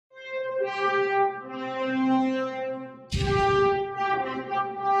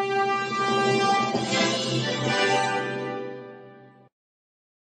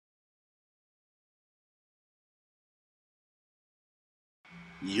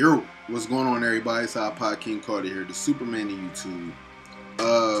Yo, what's going on, everybody? It's iPodKingCarter here, the Superman of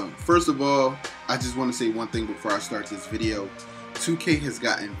YouTube. First of all, I just want to say one thing before I start this video. 2K has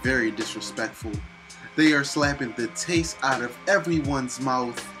gotten very disrespectful. They are slapping the taste out of everyone's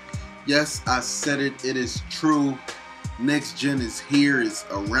mouth. Yes, I said it. It is true. Next gen is here. It's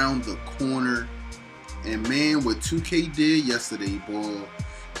around the corner. And man, what 2K did yesterday, boy,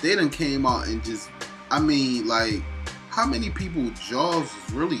 they done came out and just, I mean, like, how many people's jaws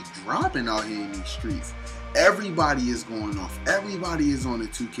is really dropping out here in these streets? Everybody is going off. Everybody is on the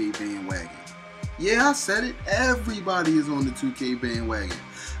 2K bandwagon. Yeah, I said it. Everybody is on the 2K bandwagon.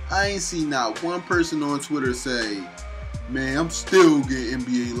 I ain't seen not one person on Twitter say, man, I'm still getting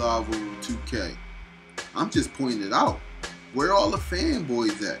NBA Live over 2K. I'm just pointing it out. Where all the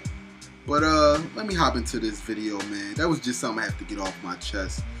fanboys at? But let me hop into this video, man. That was just something I have to get off my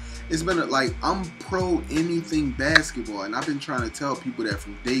chest. It's been like, I'm pro anything basketball, and I've been trying to tell people that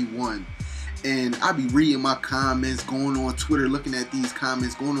from day one. And I be reading my comments, going on Twitter, looking at these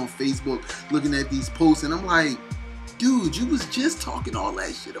comments, going on Facebook, looking at these posts, and I'm like, dude, you was just talking all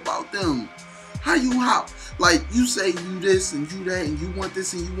that shit about them. Like, you say you this and you that, and you want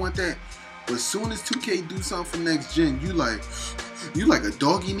this and you want that, but as soon as 2K do something for next gen, you like a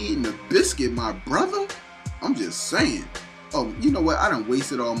dog eating a biscuit, my brother. I'm just saying. Oh, you know what? I done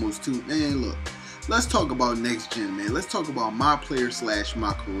wasted almost two. Man, look. Let's talk about next gen, man. Let's talk about my player /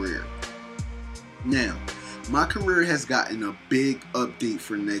 my career. Now, my career has gotten a big update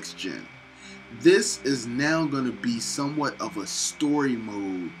for next gen. This is now going to be somewhat of a story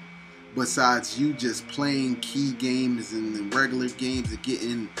mode. Besides you just playing key games and the regular games and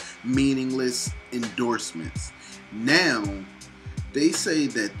getting meaningless endorsements. Now, they say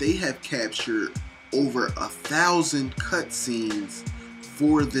that they have captured over 1,000 cutscenes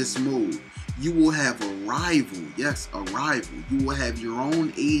for this mode. You will have a rival, yes, a rival. You will have your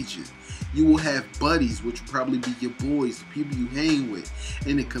own agent. You will have buddies, which will probably be your boys, the people you hang with,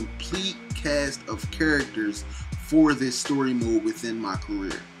 and a complete cast of characters for this story mode within my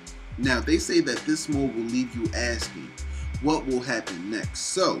career. Now, they say that this mode will leave you asking, what will happen next?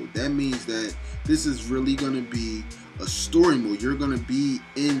 So, that means that this is really going to be a story mode. You're going to be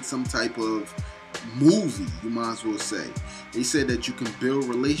in some type of movie, you might as well say. They said that you can build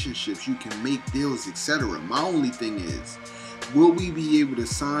relationships, you can make deals, etc. My only thing is, will we be able to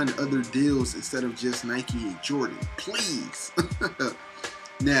sign other deals instead of just Nike and Jordan? Please.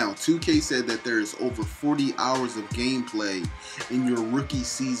 Now, 2K said that there is over 40 hours of gameplay in your rookie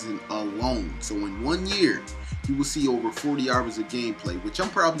season alone. So in 1 year, you will see over 40 hours of gameplay, which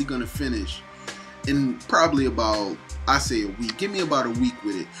I'm probably going to finish in probably about, I say, a week. Give me about a week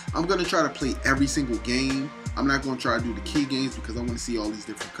with it. I'm going to try to play every single game. I'm not going to try to do the key games because I want to see all these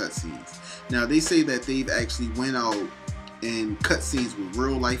different cutscenes. Now, they say that they've actually went out and cutscenes with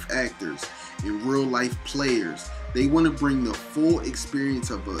real life actors and real life players. They want to bring the full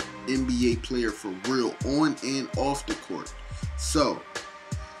experience of an NBA player for real on and off the court. So,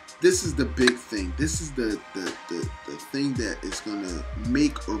 this is the big thing. This is the thing that is going to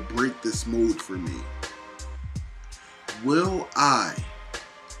make or break this mode for me. Will I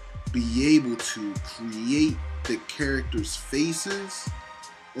be able to create the characters' faces,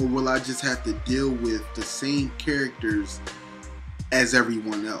 or will I just have to deal with the same characters as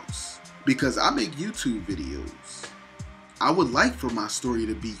everyone else? Because I make YouTube videos. I would like for my story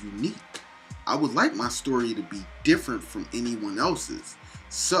to be unique. I would like my story to be different from anyone else's.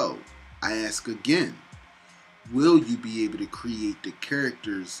 So, I ask again, will you be able to create the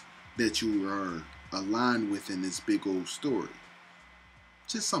characters that you are aligned with in this big old story?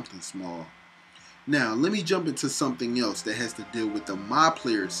 Just something small. Now, let me jump into something else that has to deal with the my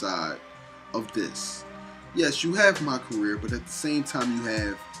player side of this. Yes, you have my career, but at the same time you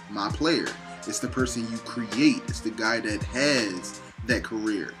have my player. It's the person you create. It's the guy that has that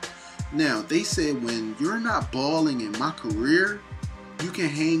career. Now, they said when you're not balling in my career, you can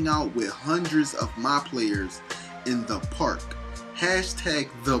hang out with hundreds of my players in the park. Hashtag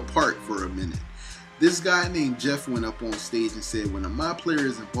the park for a minute. This guy named Jeff went up on stage and said when a my player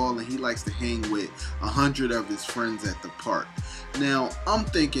isn't balling, he likes to hang with 100 of his friends at the park. Now, I'm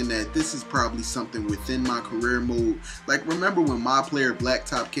thinking that this is probably something within my career mode. Like, remember when my player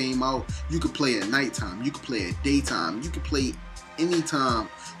Blacktop came out? You could play at nighttime, you could play at daytime, you could play anytime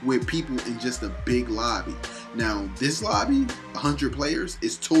with people in just a big lobby. Now, this lobby, 100 players,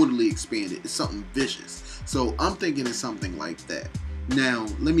 is totally expanded. It's something vicious. So I'm thinking it's something like that. Now,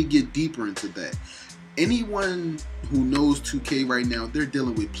 let me get deeper into that. Anyone who knows 2K right now, they're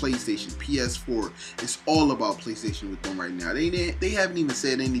dealing with PlayStation, PS4. It's all about PlayStation with them right now. They haven't even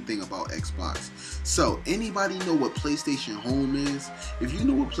said anything about Xbox. So, anybody know what PlayStation Home is? If you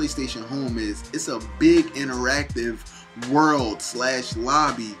know what PlayStation Home is, it's a big interactive world /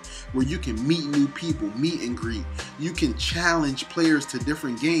 lobby where you can meet new people, meet and greet. You can challenge players to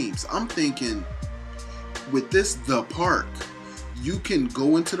different games. I'm thinking with this, the park, you can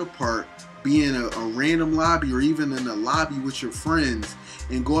go into the park, be in a random lobby or even in a lobby with your friends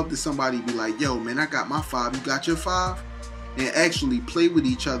and go up to somebody and be like, yo man, I got my 5, you got your 5? And actually play with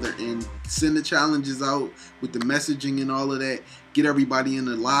each other and send the challenges out with the messaging and all of that. Get everybody in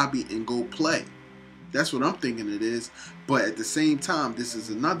the lobby and go play. That's what I'm thinking it is. But at the same time, this is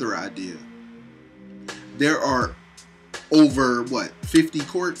another idea. There are over, 50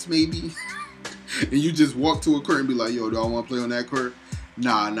 courts maybe? And you just walk to a court and be like, yo, do I want to play on that court?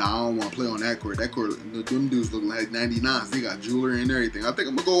 Nah, I don't want to play on that court. That court, them dudes look like 99s. They got jewelry and everything. I think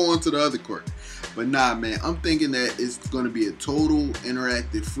I'm going to go on to the other court. But nah, man, I'm thinking that it's going to be a total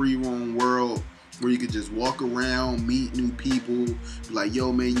interactive free roam world where you could just walk around, meet new people, be like,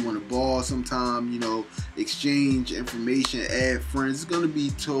 yo, man, you want to ball sometime, you know, exchange information, add friends. It's going to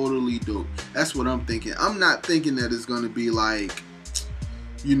be totally dope. That's what I'm thinking. I'm not thinking that it's going to be like,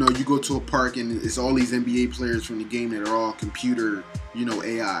 you know, you go to a park and it's all these NBA players from the game that are all computer, you know,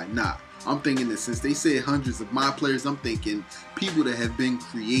 AI. Nah, I'm thinking that since they said hundreds of my players, I'm thinking people that have been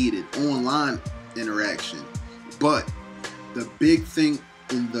created, online interaction. But the big thing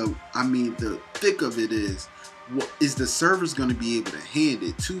in the thick of it is, what is the servers going to be able to handle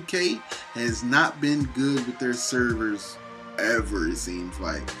it? 2K has not been good with their servers ever, it seems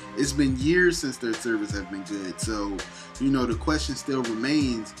like. It's been years since their servers have been good. So, you know, the question still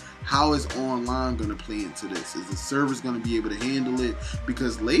remains, how is online going to play into this? Is the servers going to be able to handle it?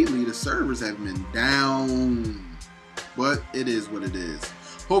 Because lately the servers have been down. But it is what it is.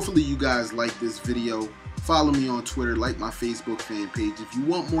 Hopefully you guys like this video. Follow me on Twitter, like my Facebook fan page. If you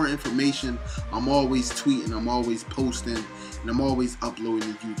want more information, I'm always tweeting, I'm always posting, and I'm always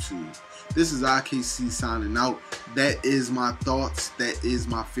uploading to YouTube. This is IKC signing out. That is my thoughts, that is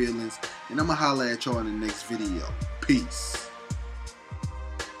my feelings, and I'm going to holler at y'all in the next video. Peace.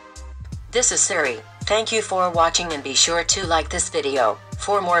 This is Siri. Thank you for watching and be sure to like this video.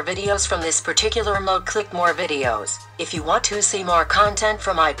 For more videos from this particular mode, click more videos. If you want to see more content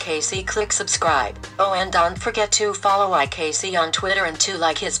from IKC, click subscribe. Oh, and don't forget to follow IKC on Twitter and to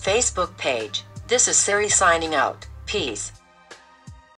like his Facebook page. This is Siri signing out. Peace.